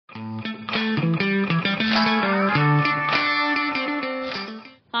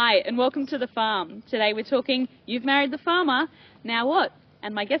G'day and welcome to the farm. Today we're talking You've Married the Farmer, Now What?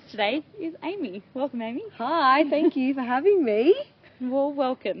 And my guest today is Amy. Welcome, Amy. Hi, thank you for having me. Well,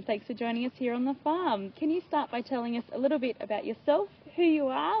 welcome. Thanks for joining us here on the farm. Can you start by telling us a little bit about yourself, who you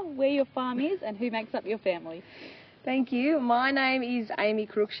are, where your farm is and who makes up your family? Thank you. My name is Amy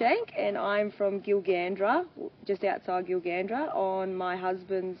Cruickshank and I'm from Gilgandra, just outside Gilgandra, on my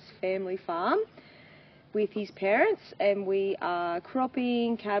husband's family farm with his parents, and we are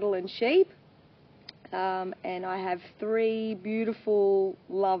cropping cattle and sheep. And I have 3 beautiful,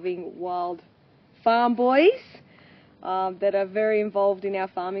 loving, wild farm boys that are very involved in our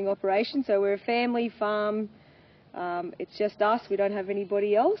farming operation. So we're a family farm. It's just us. We don't have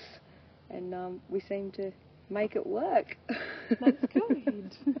anybody else, and we seem to make it work. That's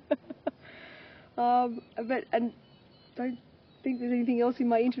good. But don't think there's anything else in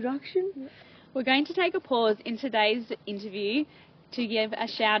my introduction. We're going to take a pause in today's interview to give a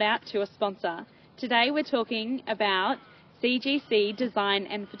shout out to a sponsor. Today we're talking about CGC Design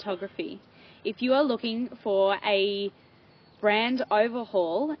and Photography. If you are looking for a brand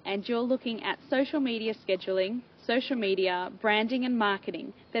overhaul and you're looking at social media scheduling, social media, branding and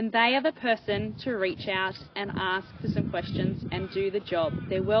marketing, then they are the person to reach out and ask for some questions and do the job.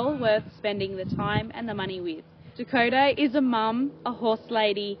 They're well worth spending the time and the money with. Dakota is a mum, a horse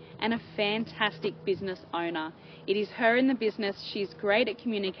lady and a fantastic business owner. It is her in the business. She's great at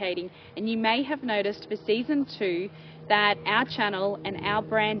communicating, and you may have noticed for season 2 that our channel and our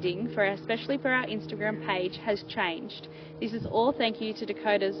branding, especially for our Instagram page, has changed. This is all thank you to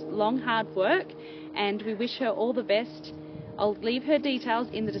Dakota's long hard work, and we wish her all the best. I'll leave her details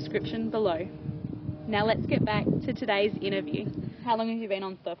in the description below. Now let's get back to today's interview. How long have you been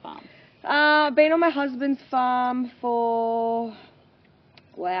on the farm? I've been on my husband's farm for,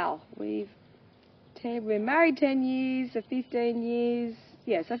 we've been married 10 years, so 15 years.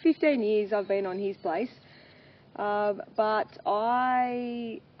 Yeah, so 15 years I've been on his place. But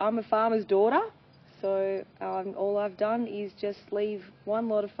I'm a farmer's daughter, so all I've done is just leave one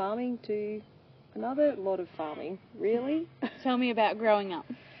lot of farming to another lot of farming, really. Tell me about growing up.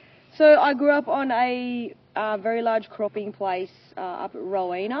 So I grew up on a very large cropping place up at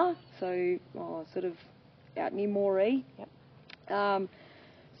Rowena, so sort of out near Moree. Yep.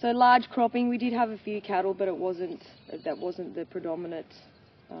 So large cropping. We did have a few cattle, but that wasn't the predominant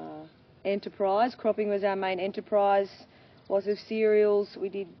enterprise. Cropping was our main enterprise. Lots of cereals. We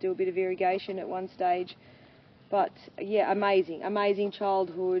did do a bit of irrigation at one stage, but yeah, amazing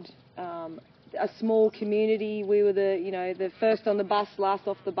childhood. A small community. We were the first on the bus, last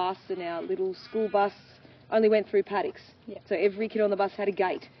off the bus, and our little school bus only went through paddocks. Yeah. So every kid on the bus had a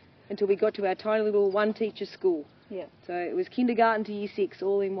gate until we got to our tiny little one-teacher school. Yeah. So it was kindergarten to year 6,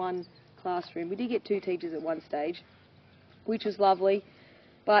 all in one classroom. We did get 2 teachers at one stage, which was lovely,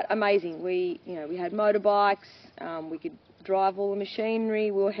 but amazing. We had motorbikes. We could drive all the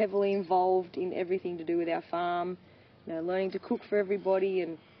machinery. We were heavily involved in everything to do with our farm. Learning to cook for everybody,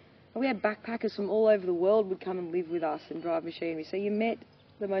 and we had backpackers from all over the world would come and live with us and drive machinery. So you met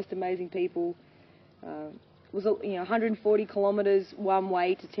the most amazing people. It was 140 kilometres one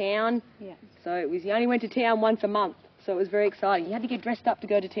way to town. Yeah. So you only went to town once a month. So it was very exciting. You had to get dressed up to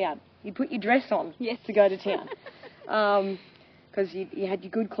go to town. You put your dress on to go to town. Because you had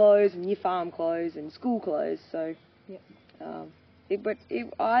your good clothes and your farm clothes and school clothes. So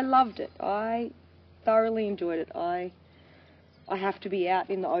I loved it. I thoroughly enjoyed it. I have to be out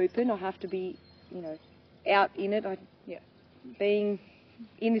in the open. I have to be, out in it. Being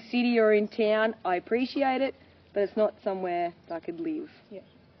in the city or in town, I appreciate it, but it's not somewhere that I could live. Yeah.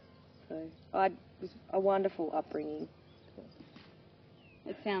 So it was a wonderful upbringing.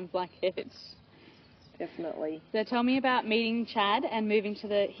 It sounds like it. Definitely. So tell me about meeting Chad and moving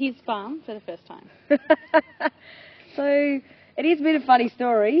to his farm for the first time. So it is a bit of a funny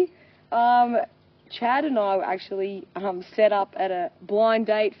story. Chad and I were actually set up at a blind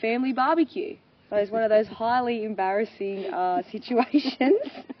date family barbecue. So it was one of those highly embarrassing situations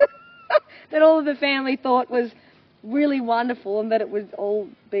that all of the family thought was really wonderful and that it would all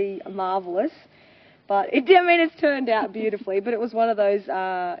be marvellous. But it's turned out beautifully. But it was one of those,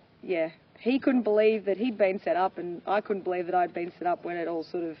 he couldn't believe that he'd been set up, and I couldn't believe that I'd been set up when it all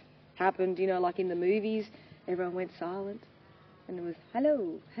sort of happened, like in the movies. Everyone went silent, and it was,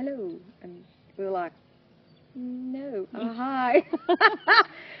 hello, hello, and we were like, no, hi.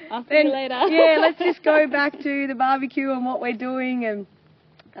 I'll see you later. Yeah, let's just go back to the barbecue and what we're doing. And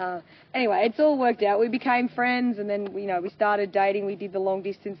anyway, it's all worked out. We became friends, and then we started dating. We did the long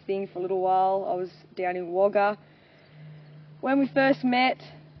distance thing for a little while. I was down in Wagga when we first met,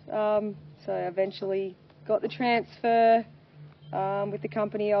 so I eventually got the transfer with the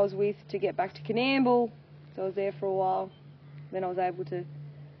company I was with to get back to Canamble. So I was there for a while. Then I was able to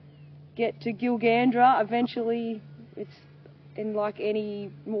get to Gilgandra. Eventually, it's in like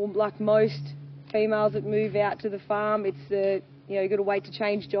most females that move out to the farm. It's you've got to wait to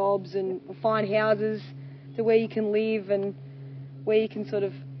change jobs and find houses to where you can live and where you can sort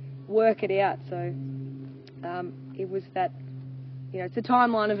of work it out. So it was that, it's a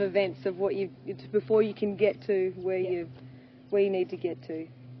timeline of events of before you can get to where you need to get to.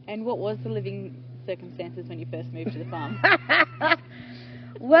 And what was the living circumstances when you first moved to the farm?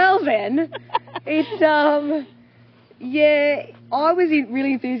 Well then, it's I was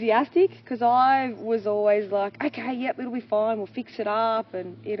really enthusiastic because I was always like, okay, yep, it'll be fine, we'll fix it up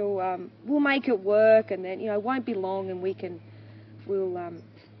and we'll make it work, and then it won't be long and we'll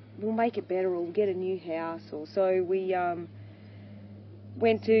make it better, or we'll get a new house. Or so we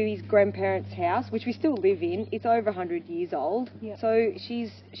went to his grandparents' house, which we still live in. It's over 100 years old. Yep. So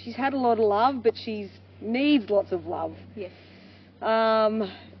she's had a lot of love, but she needs lots of love. Yes.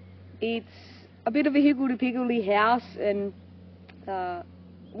 It's a bit of a higgledy-piggledy house, and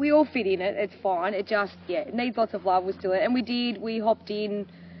we all fit in it. It's fine. It just, it needs lots of love. We hopped in.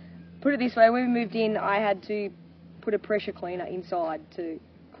 Put it this way, when we moved in, I had to put a pressure cleaner inside to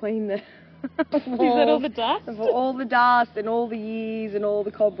clean the walls. Is that all the dust? All the dust and all the years and all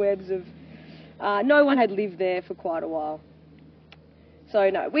the cobwebs of... no one had lived there for quite a while. So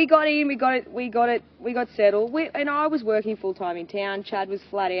no, we got in, we got settled. And I was working full time in town. Chad was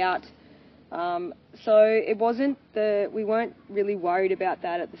flat out. So it wasn't we weren't really worried about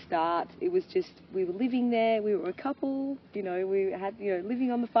that at the start. It was just, we were living there, we were a couple, we had,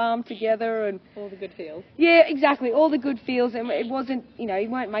 living on the farm together and... All the good feels. Yeah, exactly, all the good feels, and it wasn't, you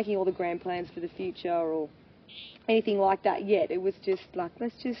weren't making all the grand plans for the future or anything like that yet. It was just like,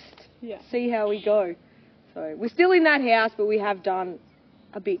 let's just see how we go. So we're still in that house, but we have done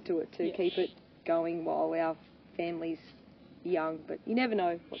a bit to it to keep it going while our family's young, but you never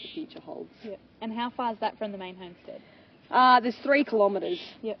know what the future holds. Yeah. And how far is that from the main homestead? There's 3 kilometres.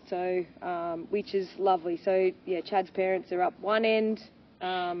 Yep. So, which is lovely. So, Chad's parents are up one end,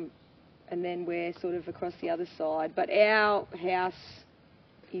 and then we're sort of across the other side. But our house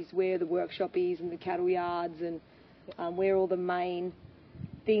is where the workshop is and the cattle yards and where all the main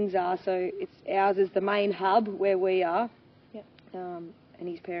things are. So ours is the main hub where we are. Yep. And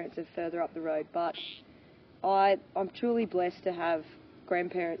his parents are further up the road. But I'm truly blessed to have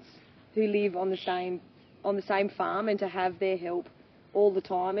grandparents who live on the same farm and to have their help all the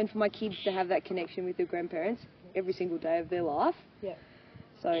time, and for my kids to have that connection with their grandparents every single day of their life. Yeah.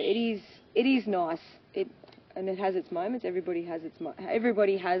 So it is nice. And it has its moments. Everybody has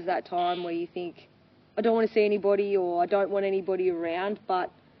that time where you think, I don't want to see anybody or I don't want anybody around,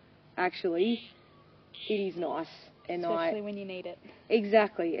 but actually it is nice. And especially when you need it.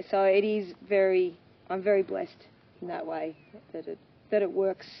 Exactly. So it is I'm very blessed in that way that it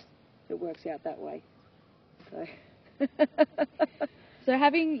works out that way. So So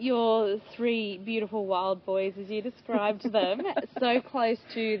having your 3 beautiful wild boys, as you described them, so close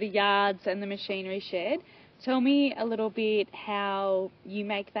to the yards and the machinery shed, tell me a little bit how you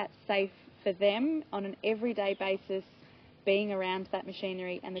make that safe for them on an everyday basis, being around that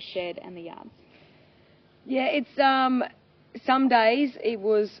machinery and the shed and the yards. Yeah, it's some days it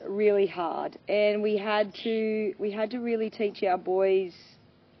was really hard, and we had to really teach our boys.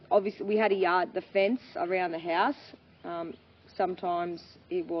 Obviously, we had a yard, the fence around the house. Sometimes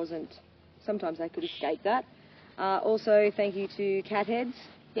it wasn't. Sometimes they could escape that. Also, thank you to cat heads.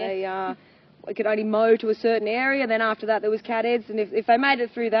 Yes. We could only mow to a certain area, then after that there was cat heads, and if they made it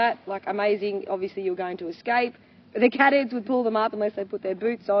through that, like amazing, obviously you're going to escape. But the cat heads would pull them up unless they put their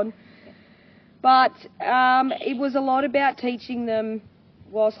boots on. But it was a lot about teaching them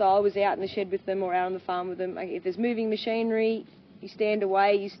whilst I was out in the shed with them or out on the farm with them. If there's moving machinery, you stand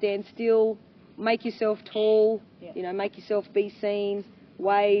away, you stand still, make yourself tall, make yourself be seen,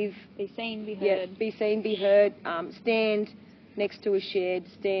 wave. Be seen, be heard. Yeah, be seen, be heard. Stand next to a shed,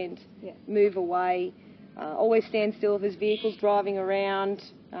 move away. Always stand still if there's vehicles driving around.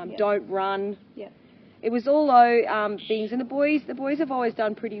 Don't run. Yeah. It was all those things, and the boys have always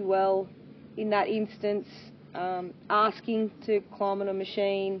done pretty well in that instance, asking to climb on a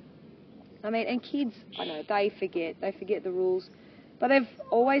machine. I mean, and kids, I know, they forget the rules, but they've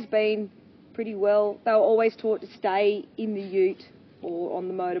always been pretty well. They were always taught to stay in the ute or on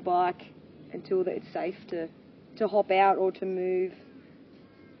the motorbike until it's safe to hop out or to move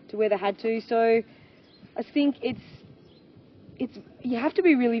to where they had to. So I think it's you have to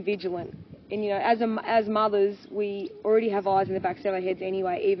be really vigilant. And as mothers, we already have eyes in the back of our heads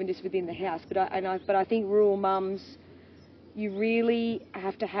anyway, even just within the house. But I think rural mums you really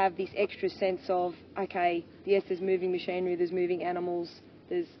have to have this extra sense of, okay, yes, there's moving machinery, there's moving animals,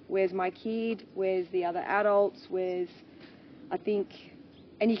 there's where's my kid, where's the other adults, I think,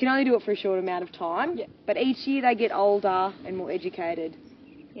 and you can only do it for a short amount of time, but each year they get older and more educated.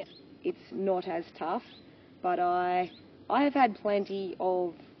 Yeah. It's not as tough, but I have had plenty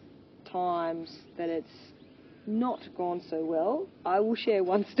of times that it's not gone so well. I will share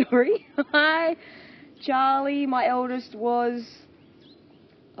one story. Charlie, my eldest, was,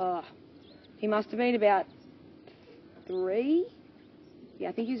 he must have been about 3. Yeah,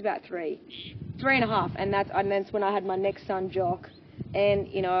 I think he was about 3. 3.5, and that's when I had my next son, Jock. And,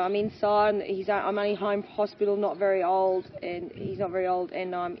 you know, I'm inside, and I'm only home from hospital, not very old, and he's not very old,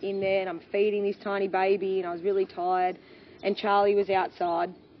 and I'm in there, and I'm feeding this tiny baby, and I was really tired, and Charlie was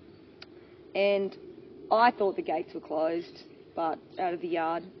outside, and I thought the gates were closed, but out of the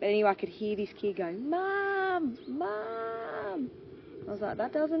yard. But anyway, I could hear this kid going, "Mum, Mum." I was like,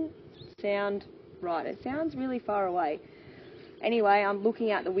 that doesn't sound right. It sounds really far away. Anyway, I'm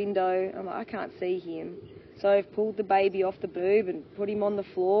looking out the window. I'm like, I can't see him. So I've pulled the baby off the boob and put him on the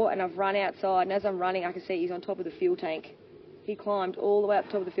floor, and I've run outside. And as I'm running, I can see he's on top of the fuel tank. He climbed all the way up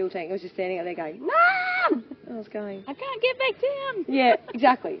the top of the fuel tank. I was just standing out there going, "Mum!" And I was going, I can't get back down. Yeah,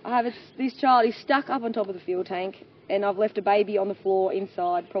 exactly. I have this child, he's stuck up on top of the fuel tank, and I've left a baby on the floor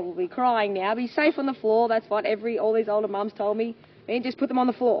inside, probably crying now, but he's safe on the floor. That's what all these older mums told me. Man, just put them on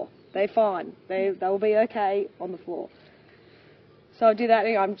the floor. They're fine. They will be okay on the floor. So I do that.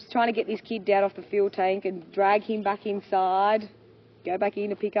 I'm just trying to get this kid down off the fuel tank and drag him back inside, go back in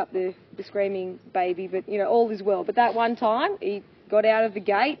to pick up the screaming baby. But, you know, all is well. But that one time, he got out of the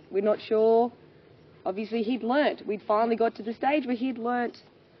gate. We're not sure. Obviously, he'd learnt. We'd finally got to the stage where he'd learnt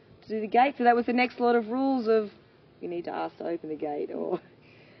to do the gate. So that was the next lot of rules of, you need to ask to open the gate. Or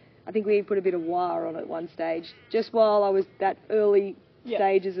I think we put a bit of wire on at one stage, just while I was that early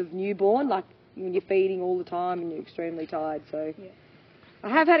stages of newborn, like when you're feeding all the time and you're extremely tired. So I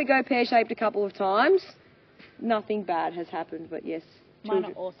have had to go pear-shaped a couple of times. Nothing bad has happened, but yes. Mine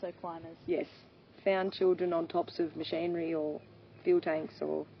are also climbers. Yes. Found children on tops of machinery or fuel tanks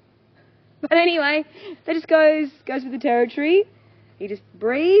or... But anyway, that just goes with the territory. You just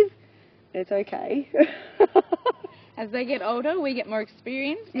breathe, and it's okay. As they get older, we get more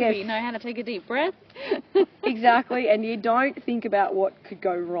experience. Yes. We know how to take a deep breath. Exactly, and you don't think about what could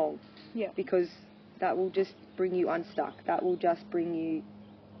go wrong. Yeah. Because that will just bring you unstuck. That will just bring you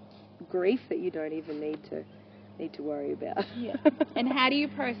grief that you don't even need to worry about. Yeah. And how do you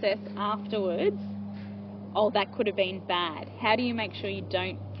process afterwards, oh, that could have been bad? How do you make sure you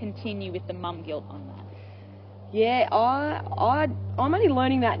don't continue with the mum guilt on that? Yeah, I'm only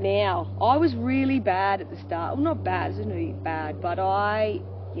learning that now. I was really bad at the start. Well, not bad, it's not bad, but I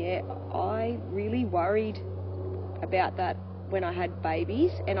really worried about that when I had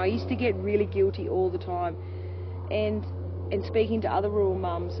babies, and I used to get really guilty all the time. And speaking to other rural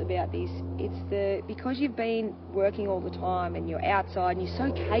mums about this, it's because you've been working all the time and you're outside and you're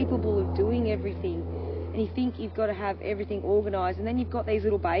so capable of doing everything, and you think you've got to have everything organised, and then you've got these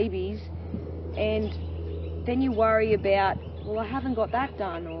little babies, and then you worry about, well, I haven't got that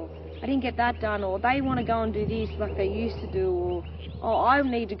done, or I didn't get that done, or they want to go and do this like they used to do, or, oh, I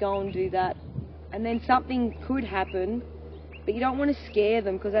need to go and do that. And then something could happen, but you don't want to scare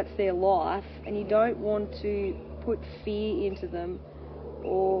them because that's their life, and you don't want to put fear into them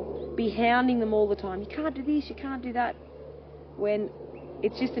or be hounding them all the time. You can't do this, you can't do that, when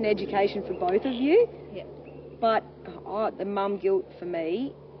it's just an education for both of you. Yeah. But the mum guilt for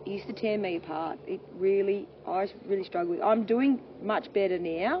me used to tear me apart. I really struggled with. I'm doing much better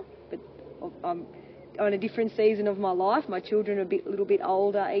now, but I'm on a different season of my life. My children are a little bit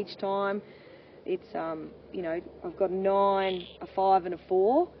older each time. It's you know, I've got a 9, a 5, and a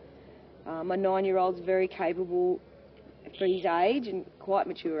 4. My 9-year-old's very capable for his age and quite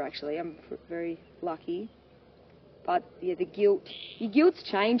mature, actually. I'm very lucky. But yeah, your guilts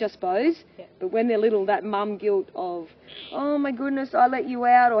change, I suppose. Yeah. But when they're little, that mum guilt of, oh my goodness, I let you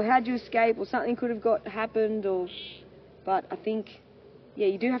out, or how'd you escape, or something could have happened, or. But I think, yeah,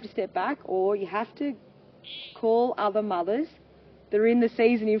 you do have to step back, or you have to call other mothers that are in the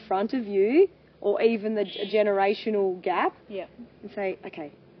season in front of you, or even the generational gap, and say,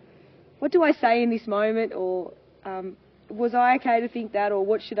 okay, what do I say in this moment, or was I okay to think that, or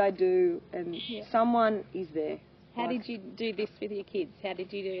what should I do? And someone is there. How did you do this with your kids? How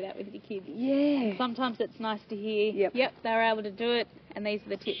did you do that with your kids? Yeah. And sometimes it's nice to hear, yep, they were able to do it, and these are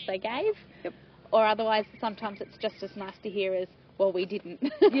the tips they gave. Yep. Or otherwise, sometimes it's just as nice to hear as, well, we didn't.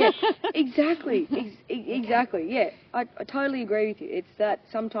 Yeah, exactly. Exactly, yeah. I totally agree with you. It's that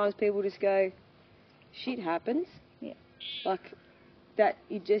sometimes people just go, shit happens. Yeah. Like,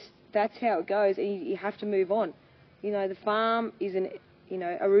 that's how it goes, and you have to move on. You know, the farm is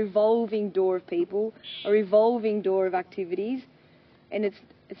a revolving door of people, a revolving door of activities, and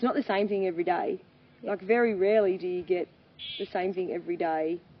it's not the same thing every day. Like, very rarely do you get the same thing every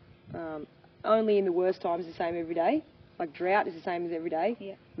day. Only in the worst times the same every day. Like, drought is the same as every day.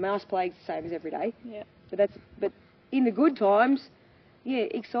 Yeah. Mouse plague's the same as every day. Yeah. But in the good times, yeah,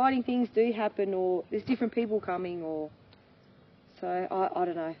 exciting things do happen, or there's different people coming, or so I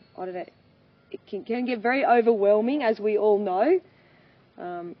don't know. It can get very overwhelming, as we all know.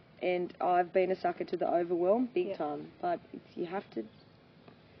 And I've been a sucker to the overwhelm big time. But you have to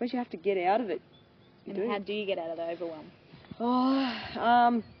get out of it. How do you get out of the overwhelm?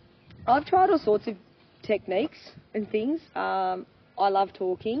 I've tried all sorts of techniques and things. I love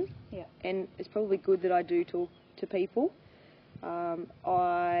talking, and it's probably good that I do talk to people.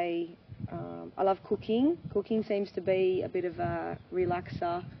 I love cooking. Cooking seems to be a bit of a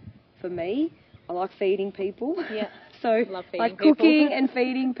relaxer for me. I like feeding people. Yeah. So love feeding like people. Cooking and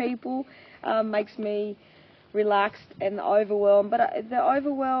feeding people makes me relaxed, and the overwhelm. But the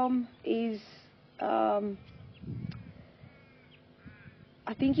overwhelm is, I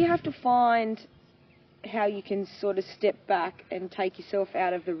think you have to find how you can sort of step back and take yourself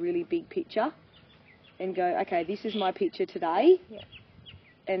out of the really big picture and go, okay, this is my picture today. Yeah.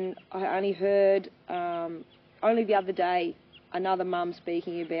 And I only heard, only the other day, another mum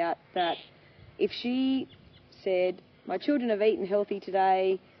speaking about that if she said, my children have eaten healthy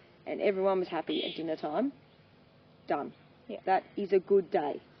today and everyone was happy at dinner time, done. Yeah. That is a good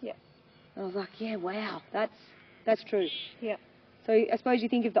day. Yeah. And I was like, yeah, wow, that's true. Yeah. So I suppose you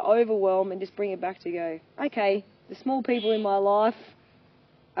think of the overwhelm and just bring it back to go, okay, the small people in my life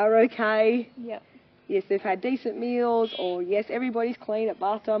are okay. Yep. Yes, they've had decent meals, or yes, everybody's clean at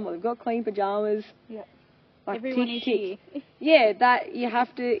bath time, or they've got clean pajamas. Yep. Like everyone is here. Yeah, that you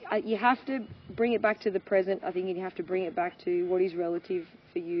have to bring it back to the present. I think you have to bring it back to what is relative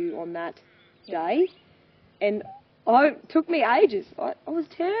for you on that day. And it took me ages. I was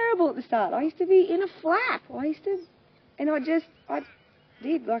terrible at the start. I used to be in a flap. And I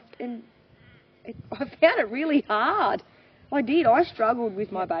did, and I found it really hard. I struggled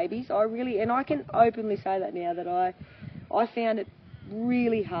with my babies. And I can openly say that now, that I found it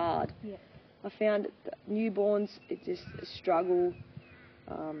really hard. Yeah. I found newborns, it's just a struggle.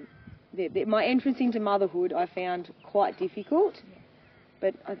 My entrance into motherhood I found quite difficult. Yeah.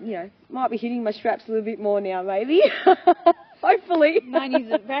 But, might be hitting my straps a little bit more now, maybe. Hopefully. 9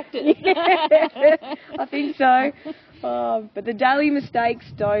 years of practice. Yeah, I think so. But the daily mistakes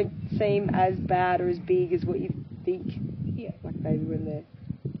don't seem as bad or as big as what you think. Yeah. Like maybe when they're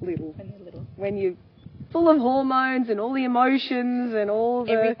little. When you're full of hormones and all the emotions and all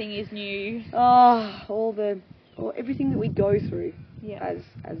the... Everything is new. Everything that we go through as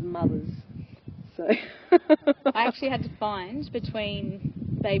mothers. So... I actually had to find, between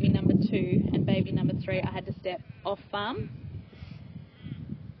baby number 2 and baby number 3, I had to step off farm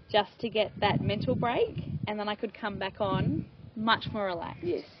just to get that mental break, and then I could come back on much more relaxed.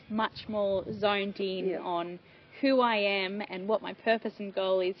 Yes. Much more zoned in on who I am and what my purpose and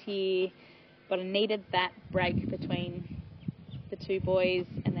goal is here. But I needed that break between the 2 boys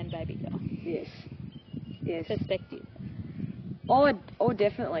and then baby girl. Yes. Yes. Perspective. Oh,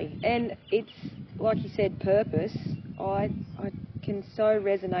 definitely. And it's, like you said, purpose. I can so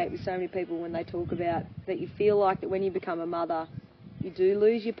resonate with so many people when they talk about that you feel like that when you become a mother, you do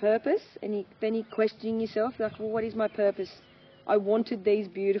lose your purpose, and then you're questioning yourself, like, well, what is my purpose? I wanted these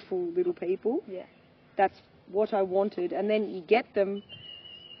beautiful little people. Yeah. That's what I wanted. And then you get them.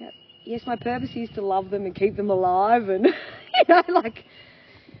 Yes, my purpose is to love them and keep them alive and,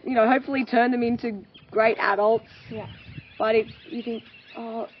 hopefully turn them into great adults. Yeah. But you think,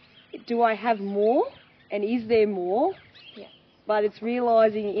 do I have more? And is there more? Yeah. But it's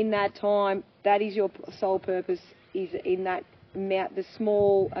realising in that time, that is your sole purpose, is in that amount, the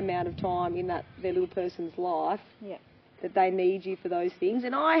small amount of time in that their little person's life, that they need you for those things.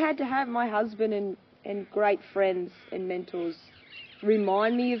 And I had to have my husband and great friends and mentors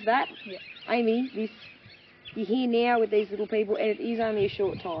remind me of that. Yeah. Amy, you're here now with these little people, and it is only a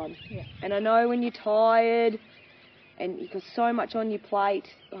short time. Yeah. And I know when you're tired and you've got so much on your plate,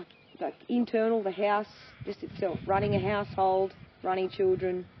 like internal, the house just itself, running a household, running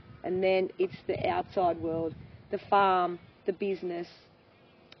children, and then it's the outside world, the farm, the business,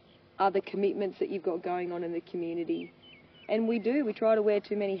 other commitments that you've got going on in the community. And we try to wear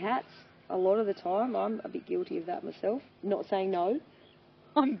too many hats a lot of the time. I'm a bit guilty of that myself, not saying no.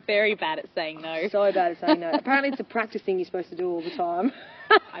 I'm very bad at saying no. So bad at saying no. Apparently it's a practice thing you're supposed to do all the time.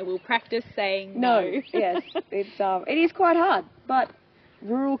 I will practice saying no. Yes, it is quite hard. But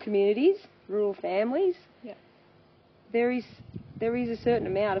rural communities, rural families, Yeah. there is a certain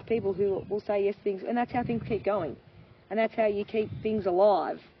amount of people who will say yes to things, and that's how things keep going, and that's how you keep things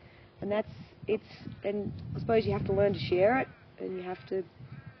alive, and and I suppose you have to learn to share it, and you have to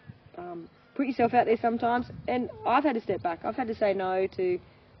put yourself out there sometimes. And I've had to step back. I've had to say no to.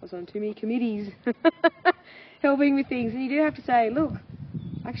 I was on too many committees helping with things, and you do have to say, look,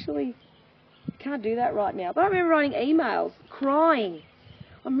 actually, I can't do that right now. But I remember writing emails, crying.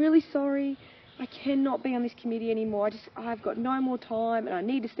 I'm really sorry. I cannot be on this committee anymore. I've got no more time, and I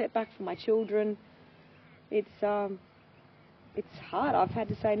need to step back for my children. It's hard. I've had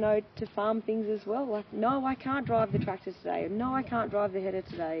to say no to farm things as well. Like, no, I can't drive the tractor today. No, I can't drive the header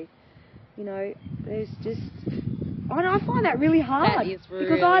today. You know, there's just... I find that really hard. That is really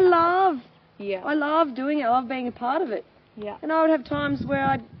because I love doing it. I love being a part of it. Yeah. And I would have times where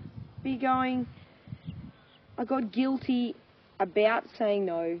I'd be going... I got guilty about saying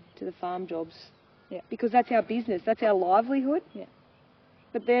no to the farm jobs. Yeah. Because that's our business. That's our livelihood. Yeah.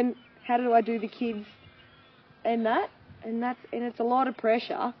 But then, how do I do the kids and that? And it's a lot of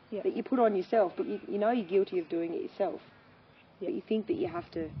pressure that you put on yourself, but you know you're guilty of doing it yourself. Yeah. But you think that you have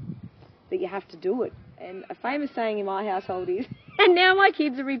to do it. And a famous saying in my household is, and now my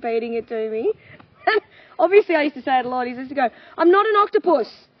kids are repeating it to me. Obviously, I used to say it a lot. He used to go, "I'm not an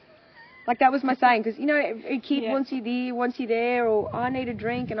octopus." Like, that was my saying, because, you know, a kid wants you there, or I need a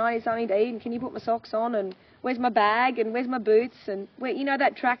drink and I need something to eat, and can you put my socks on, and where's my bag, and where's my boots, and where, you know,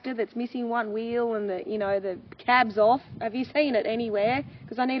 that tractor that's missing one wheel, and the cab's off. Have you seen it anywhere?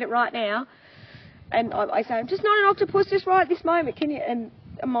 Because I need it right now. And I say, I'm just not an octopus, just right at this moment. Can you? And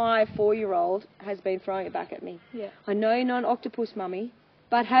my 4-year-old has been throwing it back at me. Yeah. I know you're not an octopus, Mummy,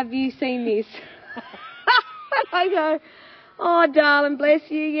 but have you seen this? And I go, oh, darling, bless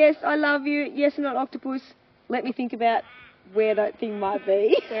you. Yes, I love you. Yes, I'm not an octopus. Let me think about where that thing might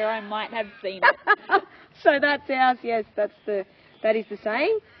be. Where I might have seen it. So that's ours. Yes, that is the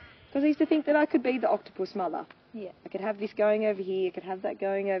saying. Because I used to think that I could be the octopus mother. Yeah. I could have this going over here. I could have that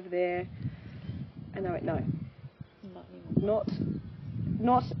going over there. And I went, no. Not anymore.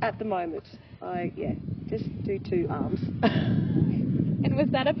 Not at the moment. Just do 2 arms. And was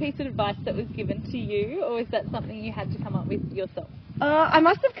that a piece of advice that was given to you, or was that something you had to come up with yourself? I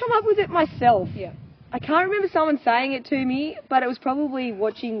must have come up with it myself. Yeah. I can't remember someone saying it to me, but it was probably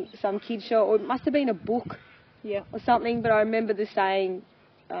watching some kid show, or it must have been a book or something, but I remember the saying,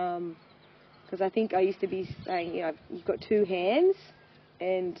 because I think I used to be saying, you know, you've got 2 hands,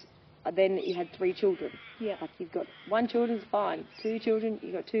 and then you had 3 children. Yeah. Like, you've got 1 children's fine, 2 children,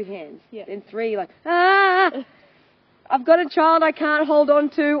 you've got 2 hands. Yeah. Then 3, like, I've got a child I can't hold on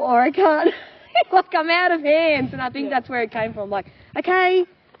to, or I can't, like, I'm out of hands. And I think that's where it came from. Like, okay,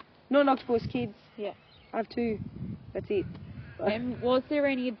 not an octopus, kids. Yeah. I have 2. That's it. And was there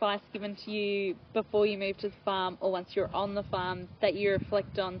any advice given to you before you moved to the farm, or once you're on the farm, that you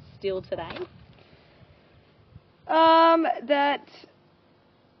reflect on still today? That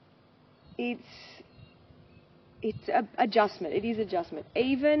it's adjustment. It is adjustment.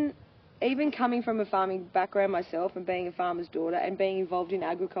 Even coming from a farming background myself, and being a farmer's daughter, and being involved in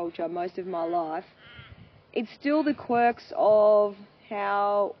agriculture most of my life, it's still the quirks of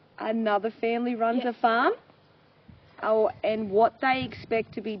how another family runs a farm, and what they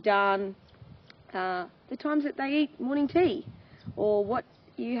expect to be done, the times that they eat morning tea, or what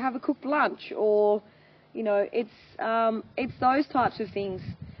you have a cooked lunch, or, you know, it's those types of things.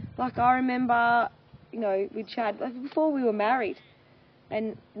 Like, I remember, you know, with Chad, before we were married,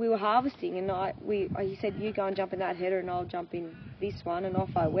 and we were harvesting, and he said, you go and jump in that header and I'll jump in this one, and off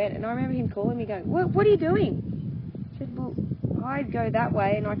I went. And I remember him calling me going, what are you doing? I said, well, I'd go that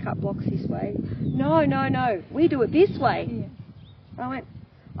way and I cut blocks this way. No, we do it this way. Yeah. I went,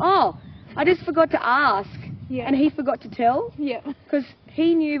 oh, I just forgot to ask. Yeah. And he forgot to tell. Yeah. Because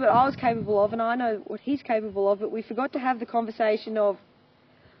he knew what I was capable of, and I know what he's capable of, but we forgot to have the conversation of,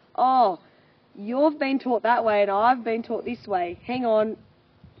 oh, you've been taught that way and I've been taught this way. Hang on,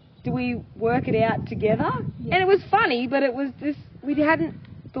 do we work it out together? Yeah. And it was funny, but it was just, we hadn't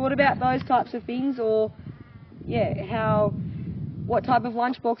thought about those types of things, or, what type of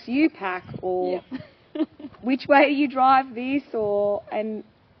lunchbox you pack, or which way do you drive this, and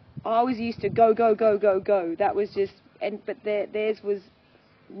I always used to go. That was just, but theirs was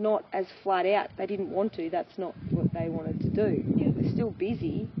not as flat out. They didn't want to. That's not what they wanted to do. Yeah. It was still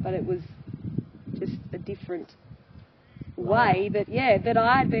busy, but it was just a different way that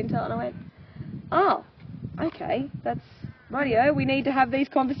I had been told. And I went, oh, okay, that's rightio. We need to have these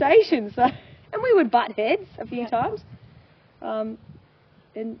conversations. So, and we would butt heads a few times.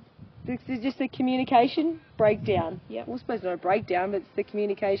 and there's just a communication breakdown. Yep. Well, I suppose not a breakdown, but it's the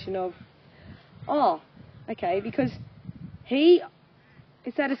communication of, oh, okay, because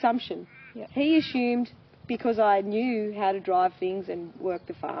it's that assumption. Yep. He assumed because I knew how to drive things and work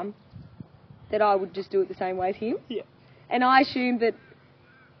the farm that I would just do it the same way as him. Yeah. And I assumed that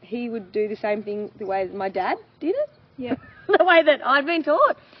he would do the same thing the way that my dad did it. Yeah. The way that I'd been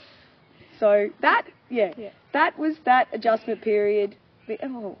taught. So that was that adjustment period.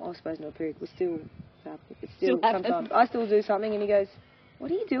 Oh, I suppose not a period. It still happens. sometimes I still do something and he goes,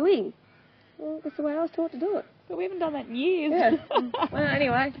 "What are you doing?" Well, that's the way I was taught to do it. But we haven't done that in years. Yeah. Well,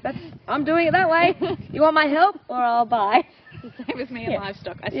 anyway, I'm doing it that way. You want my help or I'll buy? The same with me and Yeah.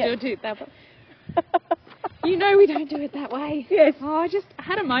 livestock. I Yeah. still do it that way. You know we don't do it that way. Yes. Oh, I just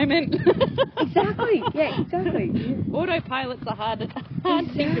had a moment. Exactly. Yeah, exactly. Autopilot's a hard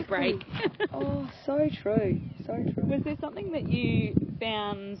thing to break. Oh, so true. So true. Was there something that you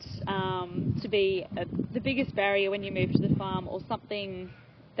found to be the biggest barrier when you moved to the farm, or something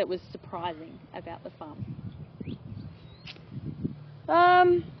that was surprising about the farm?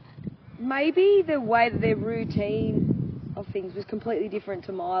 Maybe the way that their routine of things was completely different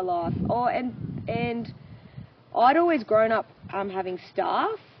to my life. Oh, and I'd always grown up having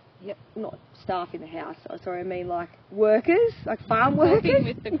staff. Yep. Not staff in the house. Sorry, I mean like workers, like farm workers. Helping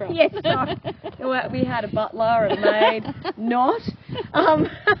with the crops. Yes, sorry. We had a butler, a maid, not.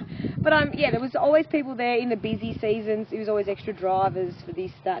 But yeah, there was always people there in the busy seasons. There was always extra drivers for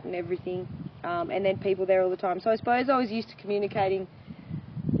this, that, and everything, and then people there all the time. So I suppose I was used to communicating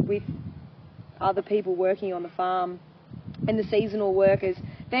with other people working on the farm and the seasonal workers.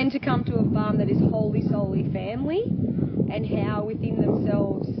 Then to come to a farm that is wholly solely family, and how within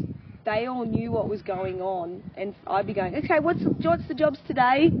themselves they all knew what was going on, and I'd be going, okay, what's the jobs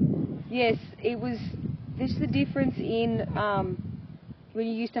today? Yes, it was just the difference in when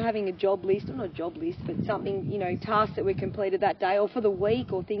you're used to having a job list, or not a job list, but something, tasks that were completed that day or for the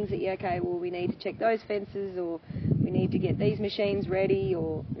week, or things that, we need to check those fences, or we need to get these machines ready,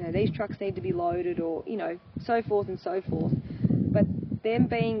 or these trucks need to be loaded, or so forth and so forth. But them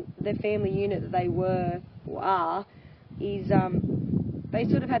being the family unit that they were or are, is they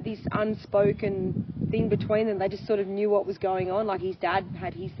sort of had this unspoken thing between them. They just sort of knew what was going on. Like his dad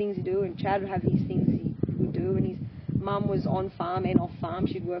had his things to do, and Chad would have his things he would do, and his mum was on farm and off farm.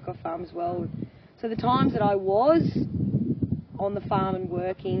 She'd work off farm as well. So the times that I was on the farm and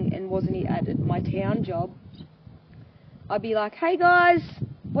working and wasn't at my town job, I'd be like, hey guys,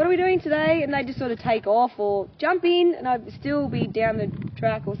 what are we doing today? And they'd just sort of take off or jump in, and I'd still be down the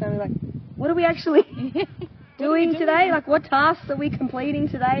track or something like, what are we actually doing today? Like, what tasks are we completing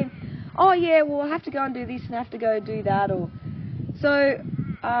today? Oh yeah, well I have to go and do this and have to go do that. So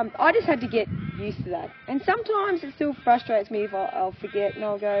I just had to get used to that. And sometimes it still frustrates me if I'll forget, and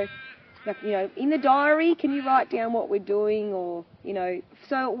I'll go, like, in the diary, can you write down what we're doing, or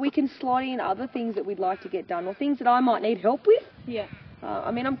so we can slot in other things that we'd like to get done, or things that I might need help with. Yeah.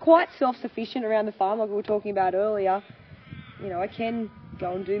 I'm quite self-sufficient around the farm, like we were talking about earlier. I can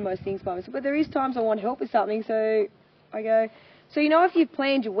go and do most things by myself, but there is times I want help with something, so I go, so if you've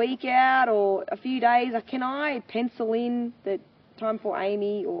planned your week out or a few days, can I pencil in the time for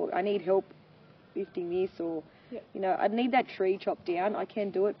Amy, or I need help lifting this, or I need that tree chopped down. I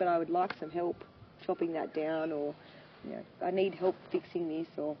can do it, but I would like some help chopping that down, or I need help fixing this,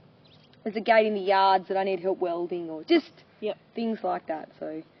 or there's a gate in the yards that I need help welding, or just things like that.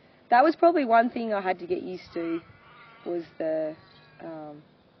 So that was probably one thing I had to get used to, was the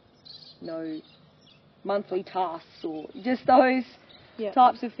no monthly tasks, or just those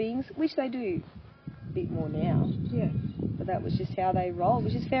types of things, which they do a bit more now. Yeah. But that was just how they rolled,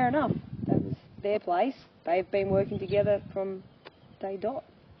 which is fair enough. That was their place. They've been working together from day dot.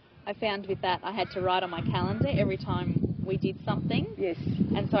 I found with that I had to write on my calendar every time we did something. Yes.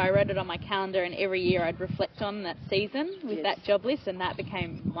 And so I wrote it on my calendar, and every year I'd reflect on that season with that job list, and that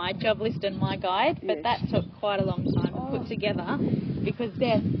became my job list and my guide. But that took quite a long time to put together, because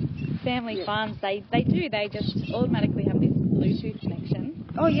they're family farms, they just automatically have this Bluetooth connection.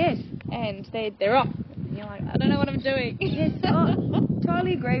 Oh, yes. And they're off. And you're like, I don't know what I'm doing. Yes,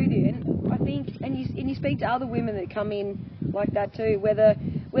 totally agree with you. And I think, and you speak to other women that come in like that too, whether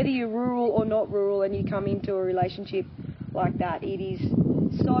you're rural or not rural, and you come into a relationship like that, it is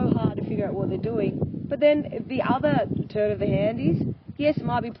so hard to figure out what they're doing. But then the other turn of the hand is, yes, it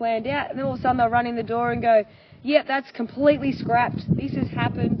might be planned out, and then all of a sudden they'll run in the door and go, yep, that's completely scrapped. This has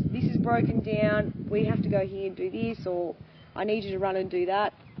happened. This is broken down. We have to go here and do this, or I need you to run and do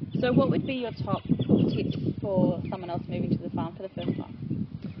that. So what would be your top tips for someone else moving to the farm for the first time?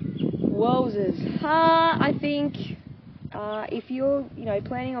 Wowzers. I think if you're,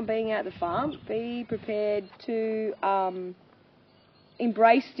 planning on being out at the farm, be prepared to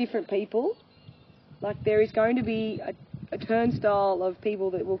embrace different people. Like, there is going to be a turnstile of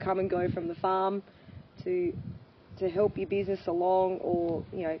people that will come and go from the farm to help your business along, or,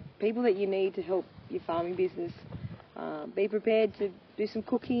 people that you need to help your farming business. Be prepared to do some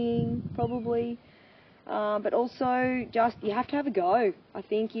cooking, probably. But also, you have to have a go. I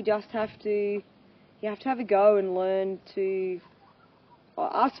think you have to have a go and learn to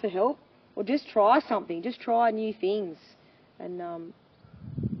ask for help, or just try something. Just try new things, and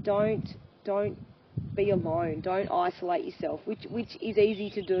don't be alone. Don't isolate yourself, which is easy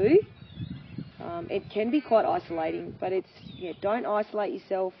to do. It can be quite isolating, but don't isolate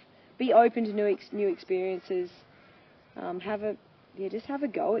yourself. Be open to new experiences. Just have a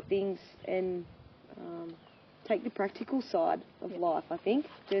go at things, and take the practical side of life. I think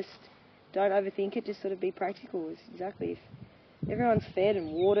just don't overthink it. Just sort of be practical. It's exactly, if everyone's fed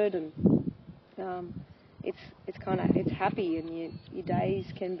and watered, and it's happy, and your days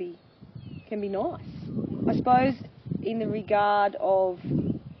can be nice. I suppose in the regard of,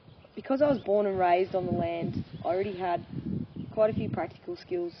 because I was born and raised on the land, I already had quite a few practical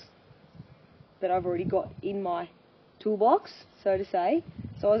skills that I've already got in my toolbox, so to say.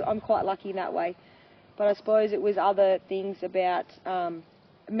 So I'm quite lucky in that way. But I suppose it was other things about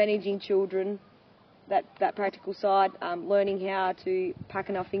managing children, that practical side, learning how to pack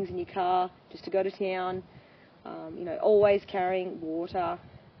enough things in your car just to go to town, always carrying water,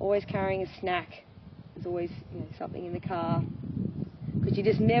 always carrying a snack. There's always something in the car, because you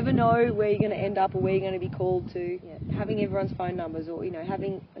just never know where you're going to end up or where you're going to be called to. Having everyone's phone numbers, or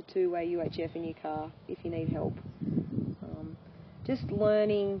having a two-way UHF in your car if you need help. Just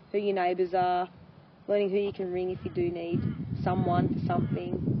learning who your neighbours are, learning who you can ring if you do need someone for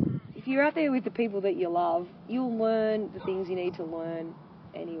something. If you're out there with the people that you love, you'll learn the things you need to learn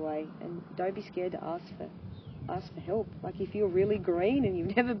anyway, and don't be scared to ask for help. Like, if you're really green and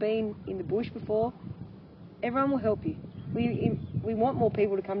you've never been in the bush before, everyone will help you. We want more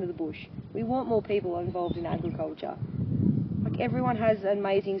people to come to the bush. We want more people involved in agriculture. Like, everyone has an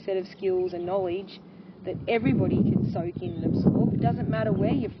amazing set of skills and knowledge that everybody can soak in and absorb. It doesn't matter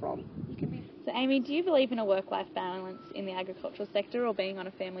where you're from. So, Amy, do you believe in a work-life balance in the agricultural sector, or being on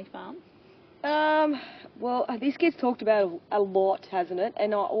a family farm? Well, this gets talked about a lot, hasn't it?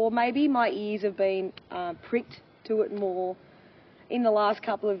 Or maybe my ears have been pricked to it more in the last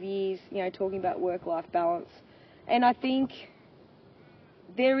couple of years, talking about work-life balance. And I think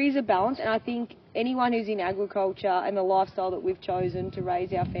there is a balance, and I think anyone who's in agriculture and the lifestyle that we've chosen to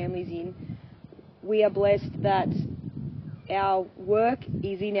raise our families in, we are blessed that our work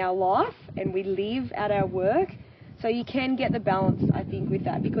is in our life and we live at our work. So you can get the balance, I think, with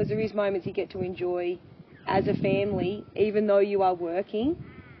that, because there is moments you get to enjoy as a family, even though you are working.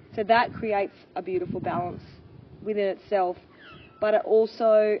 So that creates a beautiful balance within itself. But it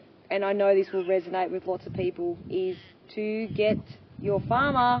also, and I know this will resonate with lots of people, is to get your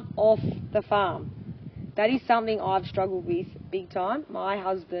farmer off the farm. That is something I've struggled with big time. My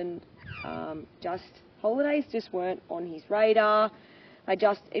husband, holidays just weren't on his radar.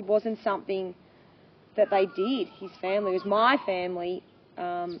 It wasn't something that they did. His family, it was my family,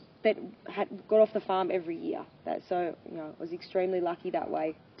 that had got off the farm every year. I was extremely lucky that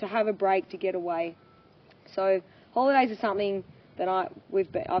way, to have a break, to get away. So holidays are something that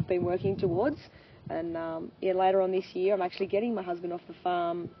I've been working towards, and later on this year I'm actually getting my husband off the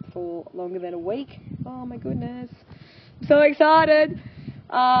farm for longer than a week. Oh my goodness, I'm so excited.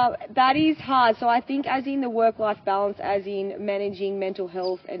 That is hard. So I think, as in the work-life balance, as in managing mental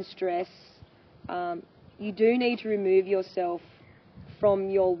health and stress, you do need to remove yourself from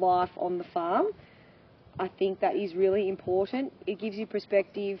your life on the farm. I think that is really important. It gives you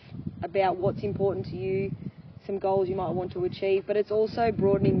perspective about what's important to you, some goals you might want to achieve, but it's also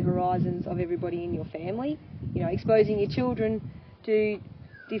broadening the horizons of everybody in your family. Exposing your children to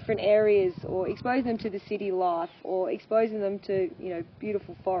different areas, or exposing them to the city life, or exposing them to,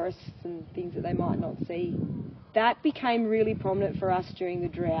 beautiful forests and things that they might not see. That became really prominent for us during the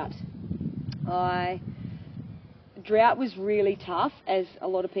drought. Drought was really tough, as a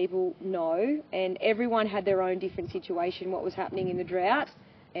lot of people know, and everyone had their own different situation, what was happening in the drought,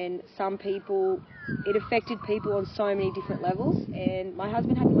 and it affected people on so many different levels, and my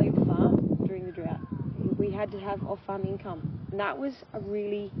husband had to leave the farm during the drought. We had to have off-farm income, and that was a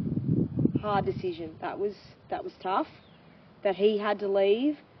really hard decision. That was tough, that he had to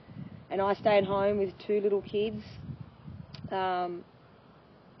leave, and I stayed home with two little kids, and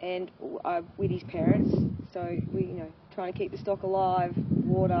with his parents. So we, trying to keep the stock alive,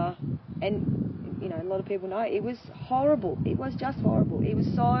 water, and you know, a lot of people know, it was horrible. It was just horrible. It was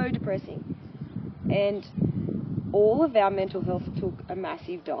so depressing. And all of our mental health took a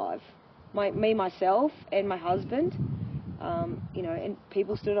massive dive. Myself, and my husband, you know, and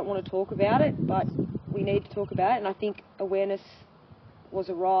people still don't want to talk about it, but we need to talk about it, and I think awareness was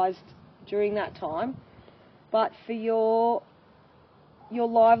arised during that time. But for your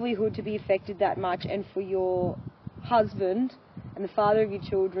livelihood to be affected that much, and for your husband and the father of your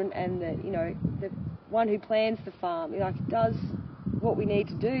children and the, you know, the one who plans the farm, like, does what we need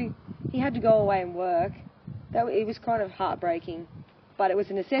to do, he had to go away and work. It was kind of heartbreaking, but it was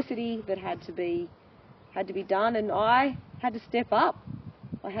a necessity that had to be done, and I had to step up.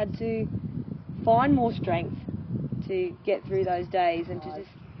 I had to find more strength to get through those days,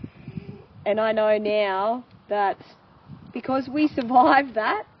 and I know now that because we survived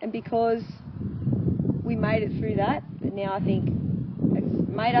that, and because we made it through that, now I think it's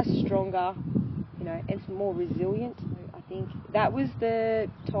made us stronger, you know, and more resilient. I think that was the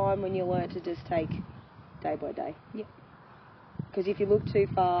time when you learn to just take day by day. Yep. Because if you look too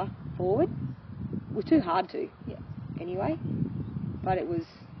far forward, it was too hard to. Yeah. Anyway, but it was,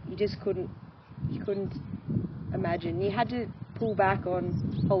 you couldn't imagine. You had to pull back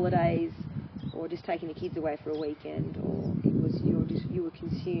on holidays, or just taking the kids away for a weekend, or you were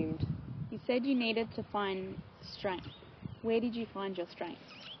consumed. You said you needed to find strength. Where did you find your strength?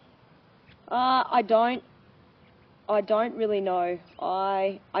 I don't really know.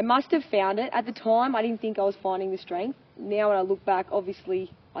 I must have found it. At the time, I didn't think I was finding the strength. Now when I look back,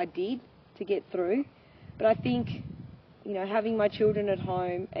 obviously I did to get through. But I think, you know, having my children at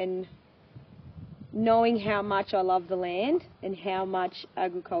home and knowing how much I love the land and how much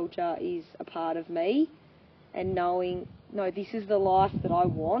agriculture is a part of me, and knowing, no, this is the life that I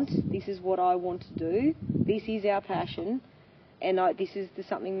want, this is what I want to do, this is our passion, and this is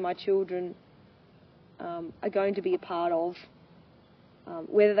something my children are going to be a part of.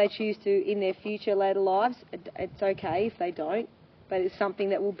 Whether they choose to in their future later lives, it's okay if they don't, but it's something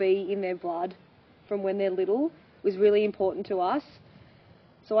that will be in their blood from when they're little. It was really important to us.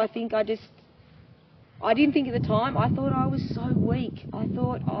 So I think I didn't think at the time. I thought I was so weak. I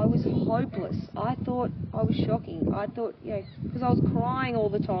thought I was hopeless. I thought I was shocking. I thought, you know, because I was crying all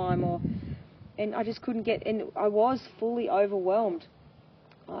the time, and I just couldn't get, and I was fully overwhelmed.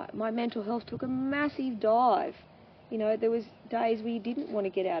 My mental health took a massive dive. You know, there was days where you didn't want to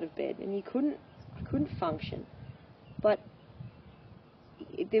get out of bed, and I couldn't function. But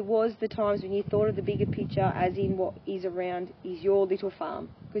there was the times when you thought of the bigger picture, as in what is around is your little farm,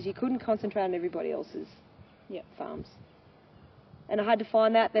 because you couldn't concentrate on everybody else's farms. And I had to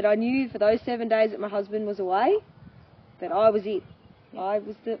find that I knew for those 7 days that my husband was away, that I was it.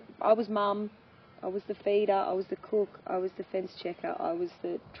 Yep. I was mum, I was the feeder, I was the cook, I was the fence checker, I was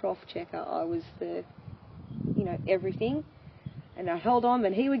the trough checker, I was the, you know, everything. And I held on,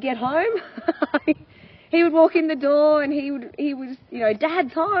 and he would get home. He would walk in the door, and he was, you know,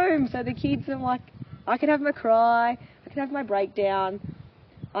 Dad's home. So the kids are like, I could have my cry, I could have my breakdown,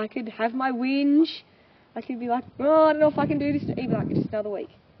 I could have my whinge, I could be like, oh, I don't know if I can do this. He'd be like, just another week.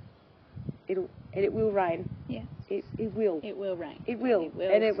 It will rain. Yeah. It will. It will rain. It will. It will.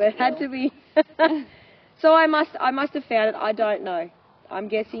 And it had to be. So I must have found it. I don't know. I'm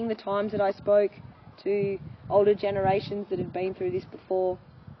guessing the times that I spoke to older generations that have been through this before.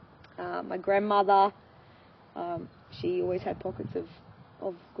 My grandmother, she always had pockets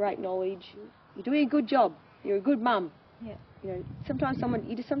of great knowledge. You're doing a good job. You're a good mum. Yeah. You know, sometimes someone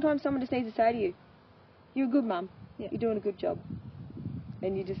just needs to say to you, you're a good mum. Yeah. You're doing a good job.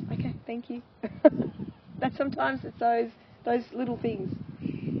 And you just, okay, thank you. That sometimes it's those little things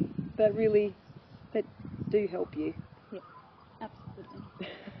that do help you. Yeah,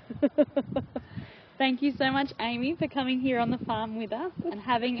 absolutely. Thank you so much, Amy, for coming here on the farm with us and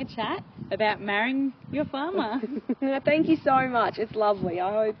having a chat about marrying your farmer. Thank you so much. It's lovely.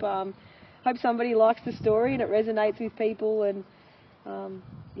 I hope somebody likes the story and it resonates with people. And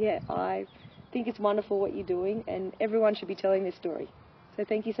I think it's wonderful what you're doing, and everyone should be telling this story. So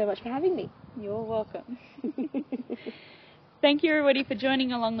thank you so much for having me. You're welcome. Thank you, everybody, for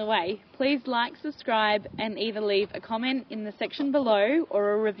joining along the way. Please like, subscribe, and either leave a comment in the section below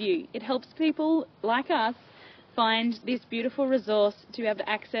or a review. It helps people like us find this beautiful resource to be able to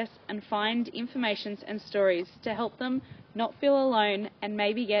access and find information and stories to help them not feel alone and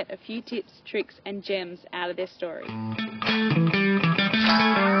maybe get a few tips, tricks, and gems out of their story.